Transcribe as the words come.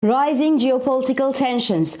Rising geopolitical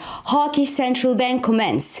tensions, hawkish central bank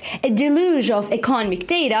comments, a deluge of economic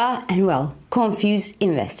data, and confuse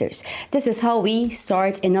investors. This is how we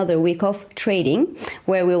start another week of trading,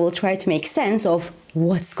 where we will try to make sense of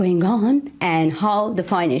what's going on and how the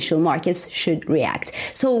financial markets should react.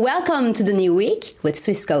 So welcome to the new week with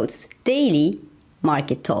Swissquote's daily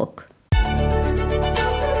market talk.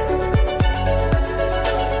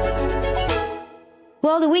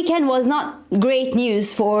 Well, the weekend was not great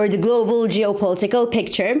news for the global geopolitical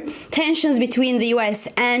picture. Tensions between the US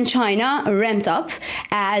and China ramped up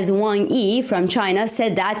as Wang Yi from China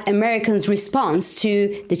said that Americans' response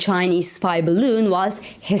to the Chinese spy balloon was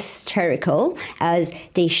hysterical, as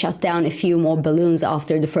they shut down a few more balloons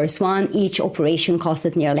after the first one. Each operation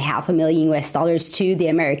costed nearly $500,000 to the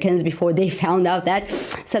Americans before they found out that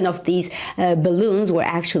some of these balloons were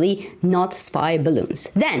actually not spy balloons.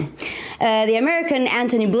 Then, the American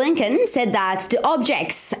Antony Blinken said that the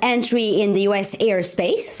object's entry in the US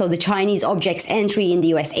airspace, so the Chinese object's entry in the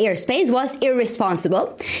US airspace, was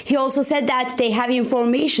irresponsible. He also said that they have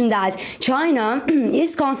information that China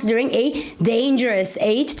is considering a dangerous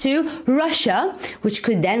aid to Russia, which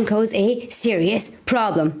could then cause a serious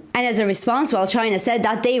problem. And as a response, China said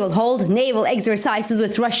that they will hold naval exercises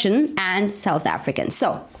with Russian and South Africans.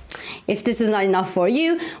 So, if this is not enough for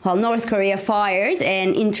you, North Korea fired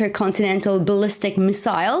an intercontinental ballistic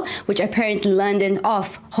missile, which apparently landed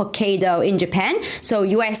off Hokkaido in Japan. So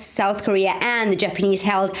US, South Korea, and the Japanese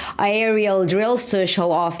held aerial drills to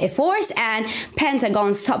show off a force, and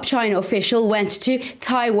Pentagon's top China official went to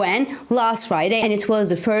Taiwan last Friday, and it was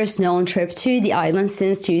the first known trip to the island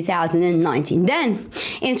since 2019. Then,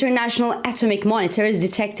 international atomic monitors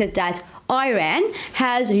detected that Iran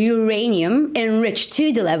has uranium enriched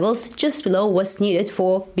to the levels just below what's needed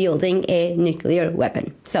for building a nuclear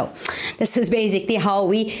weapon. So this is basically how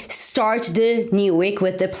we start the new week,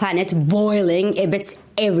 with the planet boiling a bit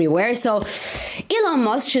everywhere. So Elon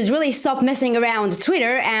Musk should really stop messing around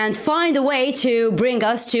Twitter and find a way to bring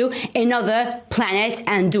us to another planet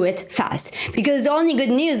and do it fast. Because the only good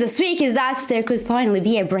news this week is that there could finally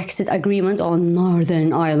be a Brexit agreement on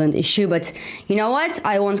Northern Ireland issue. But you know what?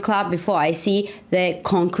 I won't clap before I see the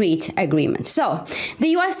concrete agreement. So the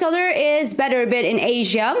US dollar is better a bit in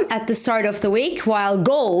Asia at the start of the week, while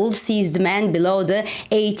gold sees demand below the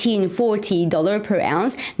 $1840 per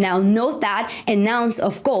ounce. Now note that an ounce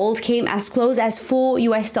of gold came as close as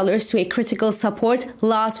 $4 to a critical support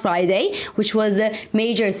last Friday, which was a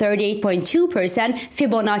major 38.2%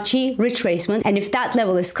 Fibonacci retracement. And if that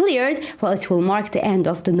level is cleared, it will mark the end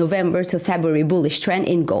of the November to February bullish trend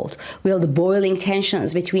in gold. Will the boiling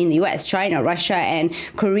tensions between the US, China, Russia, and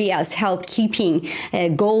Korea's help keeping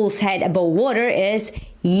gold's head above water is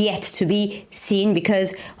yet to be seen,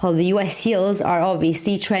 because the US yields are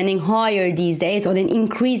obviously trending higher these days on an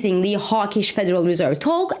increasingly hawkish Federal Reserve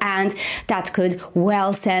talk, and that could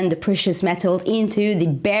send the precious metals into the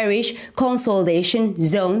bearish consolidation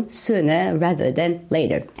zone sooner rather than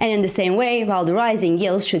later. And in the same way, the rising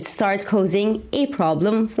yields should start causing a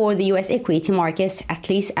problem for the US equity markets,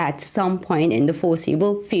 at least at some point in the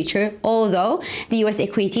foreseeable future, although the US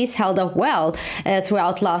equities held up well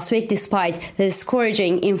throughout last week despite the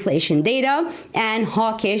discouraging inflation data and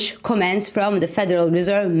hawkish comments from the Federal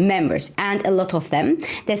Reserve members, and a lot of them.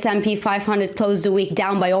 The S&P 500 closed the week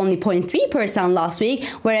down by only 0.3% last week,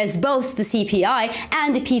 whereas both the CPI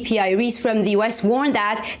and the PPI reads from the US warned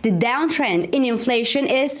that the downtrend in inflation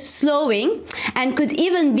is slowing and could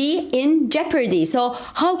even be in jeopardy. So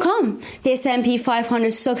how come the S&P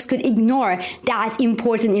 500 stocks could ignore that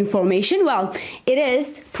important information? It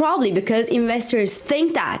is probably because investors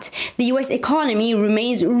think that the US economy remains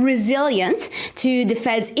resilient to the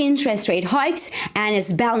Fed's interest rate hikes and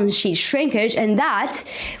its balance sheet shrinkage, and that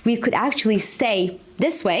we could actually stay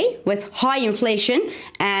this way with high inflation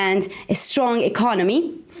and a strong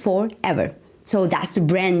economy forever. So that's the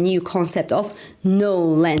brand new concept of no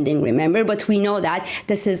lending, remember? But we know that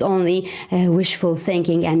this is only wishful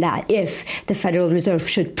thinking, and that if the Federal Reserve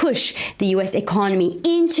should push the US economy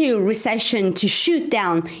into recession to shoot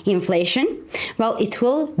down inflation, it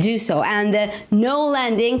will do so. And the no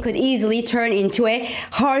lending could easily turn into a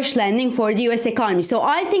harsh landing for the US economy. So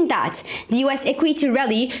I think that the US equity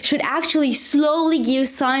rally should actually slowly give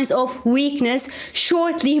signs of weakness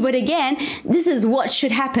shortly. But again, this is what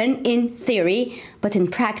should happen in theory. But in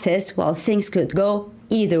practice, things could go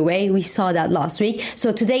either way. We saw that last week.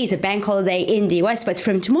 So today is a bank holiday in the US, but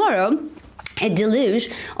from tomorrow, a deluge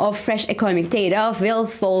of fresh economic data will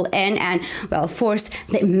fall in and, force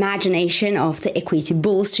the imagination of the equity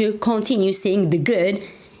bulls to continue seeing the good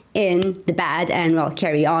in the bad and we'll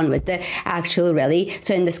carry on with the actual rally.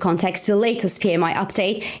 So in this context, the latest PMI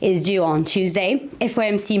update is due on Tuesday.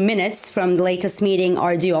 FOMC minutes from the latest meeting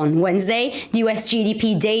are due on Wednesday. The US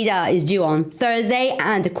GDP data is due on Thursday,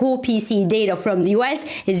 and the core PC data from the US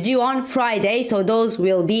is due on Friday. So those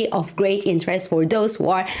will be of great interest for those who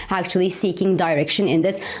are actually seeking direction in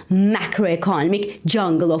this macroeconomic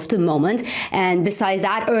jungle of the moment. And besides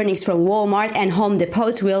that, earnings from Walmart and Home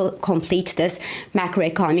Depot will complete this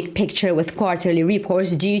macroeconomic picture, with quarterly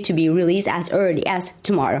reports due to be released as early as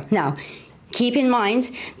tomorrow. Now, keep in mind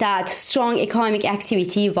that strong economic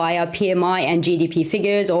activity via PMI and GDP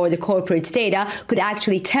figures or the corporate data could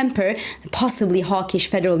actually temper the possibly hawkish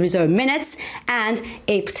Federal Reserve minutes and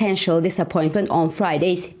a potential disappointment on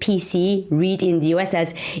Friday's PCE read in the US,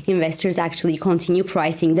 as investors actually continue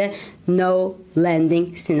pricing the no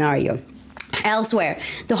lending scenario. Elsewhere,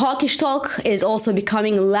 the hawkish talk is also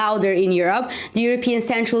becoming louder in Europe. The European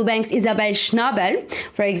Central Bank's Isabel Schnabel,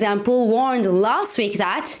 for example, warned last week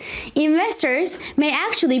that investors may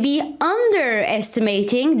actually be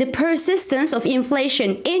underestimating the persistence of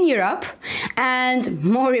inflation in Europe and,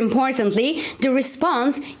 more importantly, the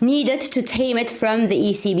response needed to tame it from the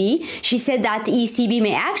ECB. She said that the ECB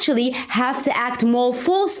may actually have to act more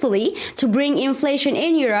forcefully to bring inflation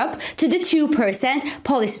in Europe to the 2%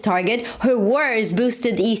 policy target. Her words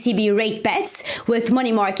boosted the ECB rate bets, with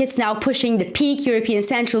money markets now pushing the peak European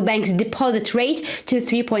Central Bank's deposit rate to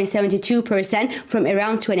 3.72% from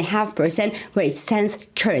around 2.5% where it stands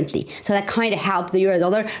currently. So that kind of helped the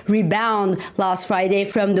euro-dollar rebound last Friday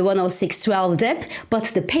from the 106.12 dip, but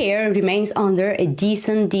the pair remains under a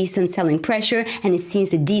decent selling pressure, and it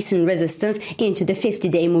sees a decent resistance into the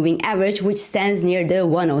 50-day moving average, which stands near the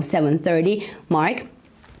 107.30 mark.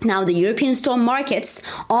 Now, the European stock markets,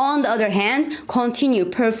 on the other hand, continue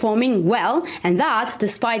performing well, and that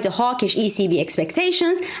despite the hawkish ECB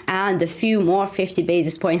expectations and the few more 50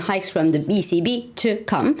 basis point hikes from the ECB to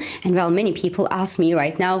come. And while many people ask me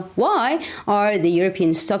right now, why are the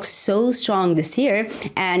European stocks so strong this year,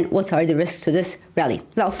 and what are the risks to this rally?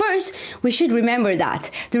 Well, first, we should remember that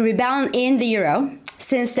the rebound in the euro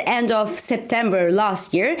since the end of September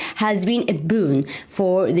last year has been a boon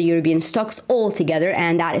for the European stocks altogether,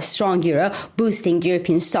 and that a strong euro boosting the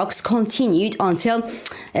European stocks continued until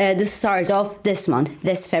the start of this month,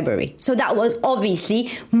 this February. So that was obviously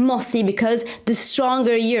mostly because the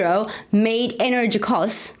stronger euro made energy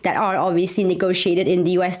costs that are obviously negotiated in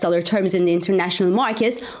the US dollar terms in the international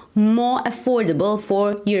markets more affordable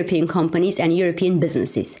for European companies and European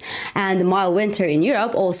businesses. And the mild winter in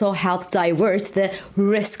Europe also helped divert the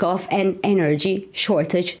risk of an energy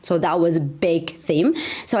shortage. So that was a big theme.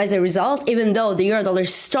 So as a result, even though the euro-dollar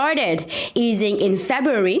started easing in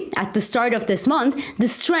February at the start of this month, the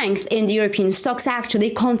strength in the European stocks actually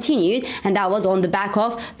continued, and that was on the back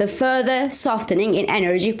of the further softening in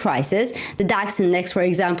energy prices. The DAX index, for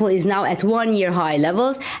example, is now at one-year high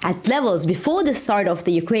levels, at levels before the start of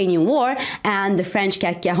the Ukrainian war, and the French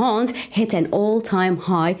CAC 40 hit an all-time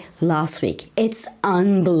high last week. It's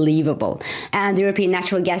unbelievable. And the European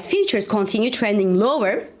natural gas futures continue trending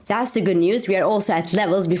lower. That's the good news. We are also at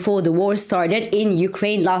levels before the war started in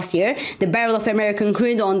Ukraine last year. The barrel of American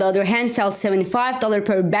crude, on the other hand, fell $75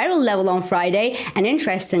 per barrel level on Friday. And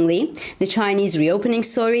interestingly, the Chinese reopening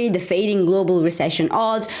story, the fading global recession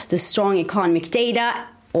odds, the strong economic data,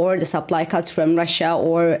 or the supply cuts from Russia,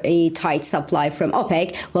 or a tight supply from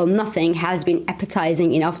OPEC, well, nothing has been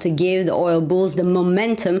appetizing enough to give the oil bulls the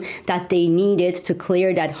momentum that they needed to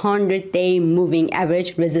clear that 100-day moving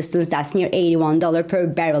average resistance that's near $81 per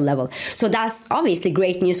barrel level. So that's obviously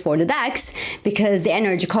great news for the DAX, because the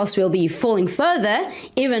energy cost will be falling further,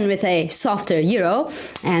 even with a softer euro.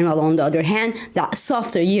 And while on the other hand, that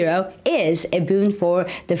softer euro is a boon for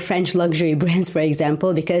the French luxury brands, for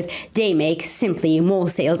example, because they make simply more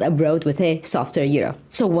sales abroad with a softer euro.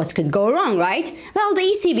 So what could go wrong, right? Well, the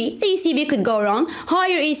ECB could go wrong.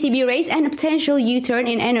 Higher ECB rates and a potential U-turn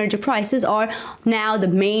in energy prices are now the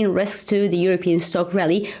main risks to the European stock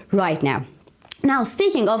rally right now. Now,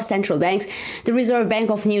 speaking of central banks, the Reserve Bank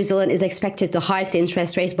of New Zealand is expected to hike the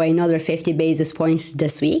interest rates by another 50 basis points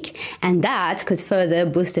this week, and that could further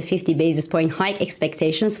boost the 50 basis point hike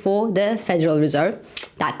expectations for the Federal Reserve.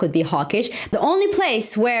 That could be hawkish. The only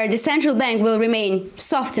place where the central bank will remain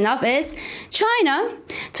soft enough is China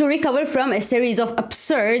to recover from a series of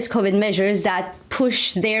absurd COVID measures that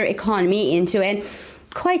push their economy into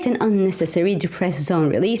quite an unnecessary depressed zone,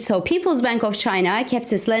 really. So People's Bank of China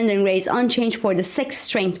kept its lending rates unchanged for the 6th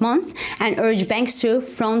straight month and urged banks to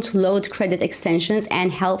front-load credit extensions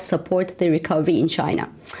and help support the recovery in China.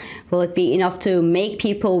 Will it be enough to make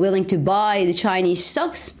people willing to buy the Chinese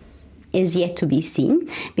stocks? is yet to be seen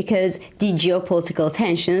because the geopolitical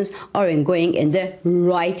tensions aren't going in the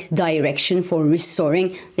right direction for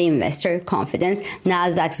restoring the investor confidence.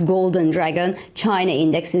 Nasdaq's golden dragon China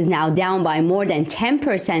index is now down by more than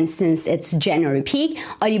 10% since its January peak.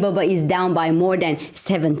 Alibaba is down by more than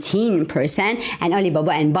 17%, and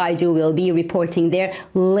Alibaba and Baidu will be reporting their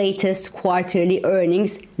latest quarterly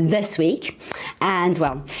earnings this week. And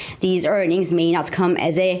well, these earnings may not come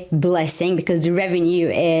as a blessing because the revenue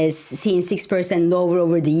is seen 6% lower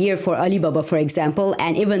over the year for Alibaba, for example,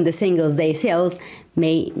 and even the Singles Day sales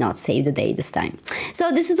may not save the day this time.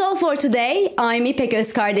 So this is all for today. I'm İpek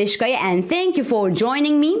Özkardeşkaya and thank you for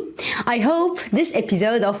joining me. I hope this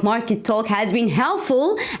episode of Market Talk has been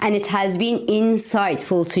helpful and it has been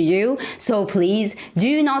insightful to you. So please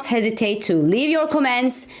do not hesitate to leave your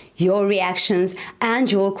comments, your reactions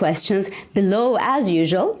and your questions below as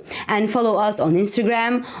usual, and follow us on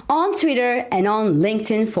Instagram, on Twitter and on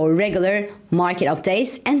LinkedIn for regular market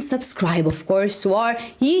updates, and subscribe of course to our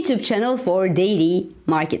YouTube channel for daily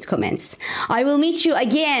market comments. I will meet you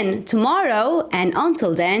again tomorrow, and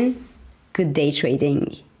until then, good day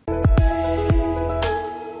trading.